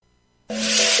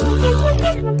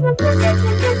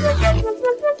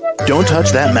Don't touch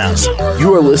that mouse.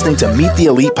 You are listening to Meet the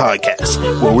Elite Podcast,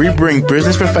 where we bring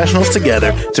business professionals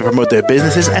together to promote their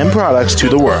businesses and products to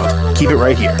the world. Keep it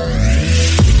right here.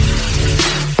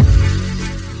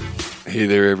 Hey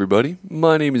there, everybody.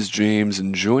 My name is James,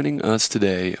 and joining us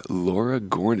today, Laura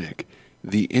Gornick,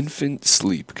 the infant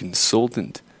sleep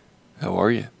consultant. How are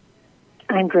you?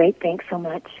 I'm great. Thanks so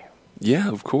much. Yeah,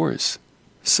 of course.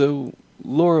 So,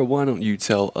 Laura, why don't you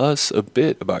tell us a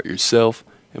bit about yourself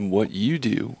and what you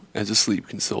do as a sleep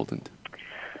consultant?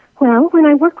 Well, when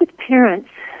I work with parents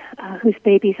whose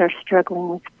babies are struggling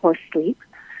with poor sleep,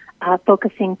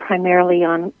 focusing primarily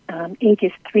on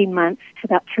ages 3 months to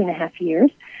about 2.5 years,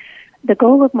 the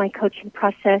goal of my coaching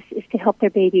process is to help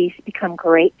their babies become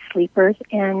great sleepers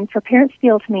and for parents to be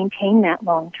able to maintain that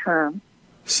long term.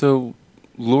 So,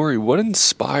 Lori, what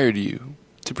inspired you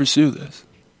to pursue this?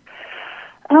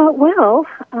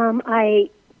 I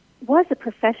was a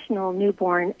professional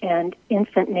newborn and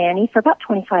infant nanny for about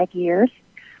 25 years,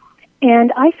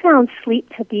 and I found sleep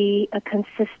to be a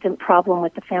consistent problem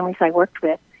with the families I worked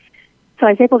with. So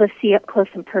I was able to see up close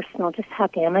and personal just how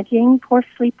damaging poor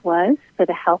sleep was for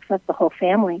the health of the whole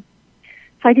family.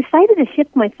 So I decided to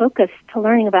shift my focus to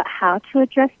learning about how to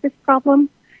address this problem.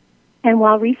 And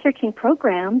while researching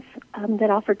programs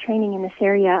that offer training in this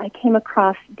area, I came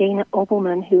across Dana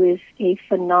Obelman, who is a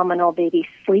phenomenal baby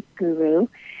sleep guru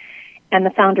and the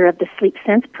founder of the Sleep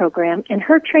Sense program. And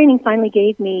her training finally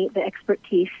gave me the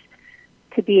expertise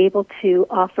to be able to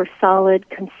offer solid,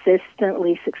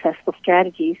 consistently successful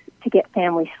strategies to get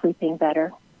families sleeping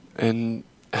better. And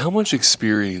how much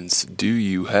experience do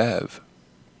you have?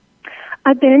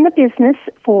 I've been in the business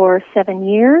for 7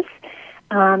 years,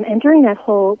 and during that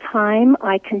whole time,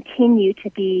 I continue to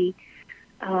be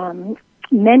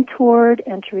mentored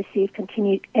and to receive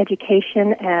continued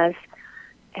education as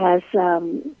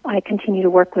I continue to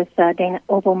work with Dana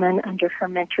Obelman under her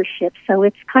mentorship. So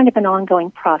it's kind of an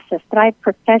ongoing process, but I've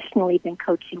professionally been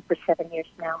coaching for 7 years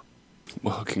now.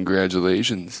 Well,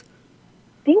 congratulations.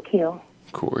 Thank you.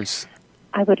 Of course.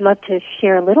 I would love to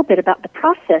share a little bit about the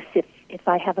process if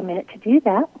I have a minute to do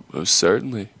that. Most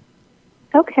certainly.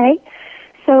 Okay.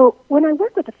 So when I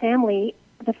work with a family,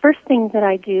 the first thing that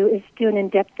I do is do an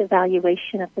in-depth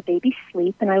evaluation of the baby's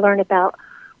sleep, and I learn about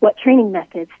what training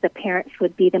methods the parents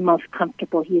would be the most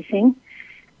comfortable using.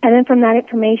 And then from that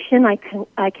information, I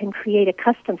can create a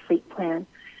custom sleep plan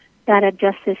that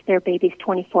adjusts their baby's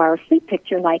 24-hour sleep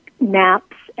picture, like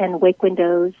naps and wake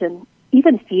windows and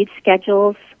even feed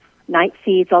schedules, night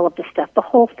feeds, all of the stuff, the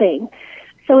whole thing.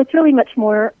 So it's really much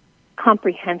more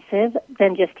comprehensive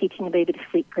than just teaching a baby to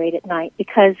sleep great at night,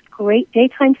 because great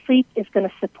daytime sleep is going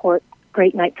to support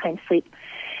great nighttime sleep.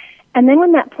 And then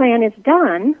when that plan is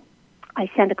done, I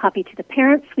send a copy to the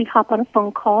parents. We hop on a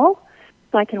phone call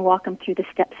so I can walk them through the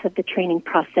steps of the training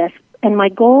process. And my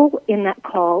goal in that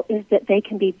call is that they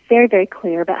can be very, very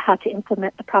clear about how to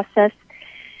implement the process,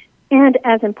 and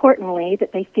as importantly,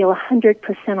 that they feel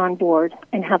 100% on board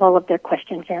and have all of their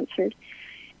questions answered.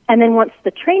 And then once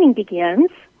the training begins,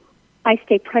 I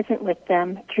stay present with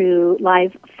them through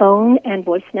live phone and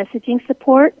voice messaging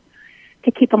support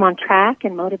to keep them on track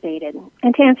and motivated,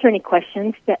 and to answer any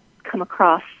questions that come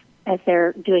across as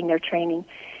they're doing their training,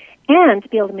 and to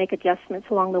be able to make adjustments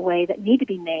along the way that need to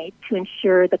be made to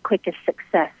ensure the quickest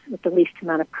success with the least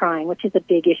amount of crying, which is a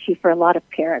big issue for a lot of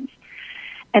parents.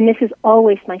 And this is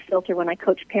always my filter when I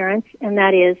coach parents, and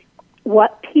that is,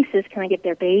 what pieces can I give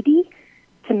their baby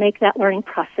to make that learning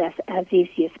process as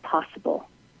easy as possible?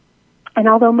 And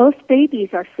although most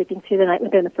babies are sleeping through the night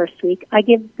within the first week, I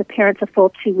give the parents a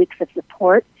full 2 weeks of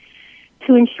support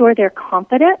to ensure they're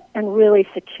confident and really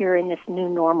secure in this new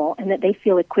normal, and that they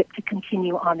feel equipped to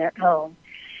continue on their own.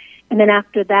 And then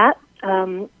after that,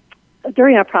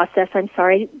 during our process,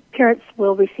 parents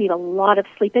will receive a lot of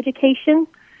sleep education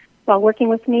while working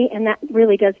with me, and that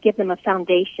really does give them a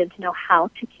foundation to know how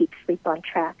to keep sleep on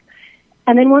track.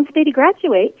 And then once baby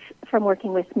graduates from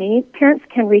working with me, parents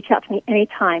can reach out to me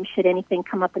anytime should anything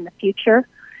come up in the future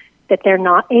that they're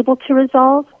not able to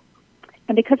resolve.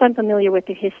 And because I'm familiar with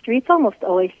the history, it's almost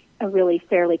always a really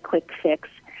fairly quick fix.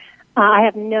 I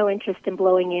have no interest in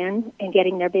blowing in and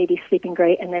getting their baby sleeping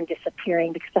great and then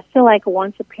disappearing, because I feel like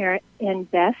once a parent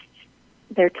invests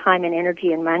their time and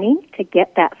energy and money to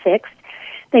get that fixed,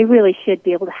 they really should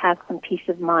be able to have some peace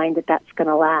of mind that that's going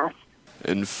to last.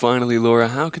 And finally, Laura,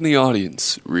 how can the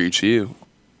audience reach you?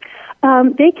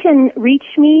 They can reach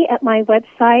me at my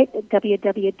website,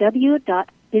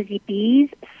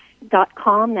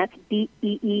 www.busybees.com. That's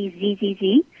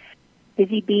BEEZZZ,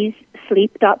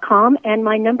 busybeessleep.com. And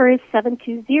my number is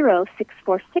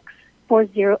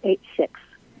 720-646-4086.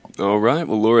 All right.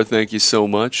 Well, Laura, thank you so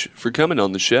much for coming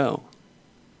on the show.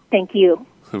 Thank you.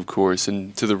 Of course.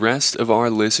 And to the rest of our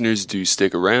listeners, do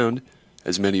stick around.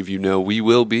 As many of you know, we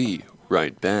will be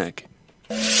right back.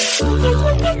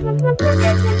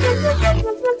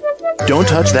 Don't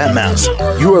touch that mouse.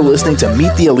 You are listening to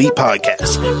Meet the Elite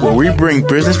Podcast, where we bring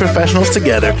business professionals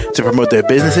together to promote their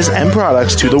businesses and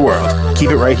products to the world.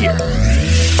 Keep it right here.